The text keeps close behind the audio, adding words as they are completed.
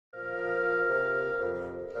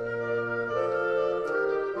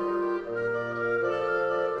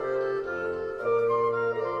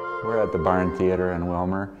here at the Barn Theater in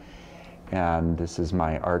Willmar, and this is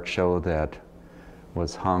my art show that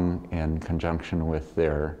was hung in conjunction with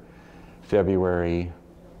their February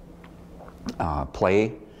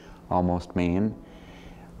play, Almost Maine,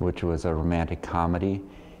 which was a romantic comedy.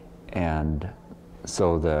 And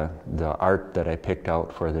so the art that I picked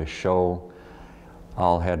out for this show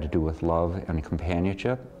all had to do with love and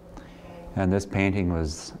companionship. And this painting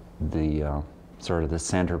was the sort of the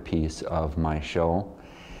centerpiece of my show.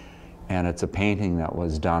 And it's a painting that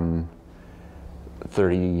was done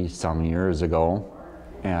 30-some years ago,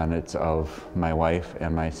 and it's of my wife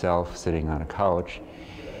and myself sitting on a couch.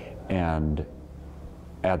 And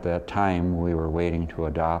at that time, we were waiting to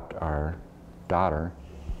adopt our daughter.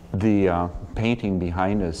 The painting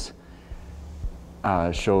behind us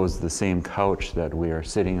shows the same couch that we are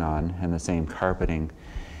sitting on and the same carpeting,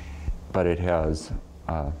 but it has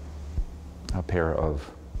a pair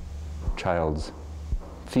of child's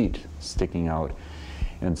feet sticking out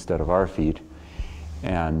instead of our feet.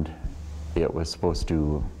 And it was supposed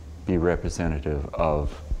to be representative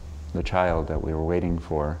of the child that we were waiting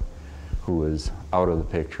for, who was out of the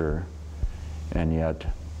picture and yet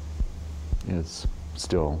is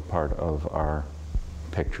still part of our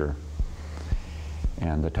picture.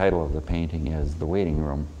 And the title of the painting is The Waiting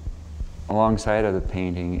Room. Alongside of the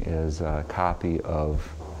painting is a copy of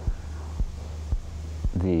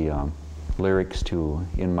the lyrics to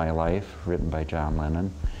In My Life, written by John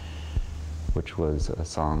Lennon, which was a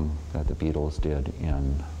song that the Beatles did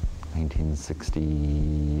in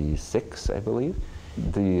 1966, I believe.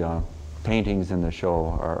 The paintings in the show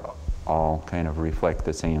are all kind of reflect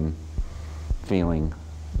the same feeling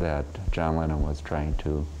that John Lennon was trying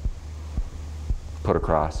to put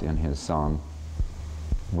across in his song,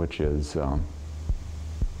 which is the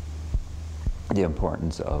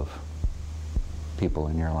importance of people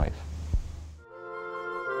in your life.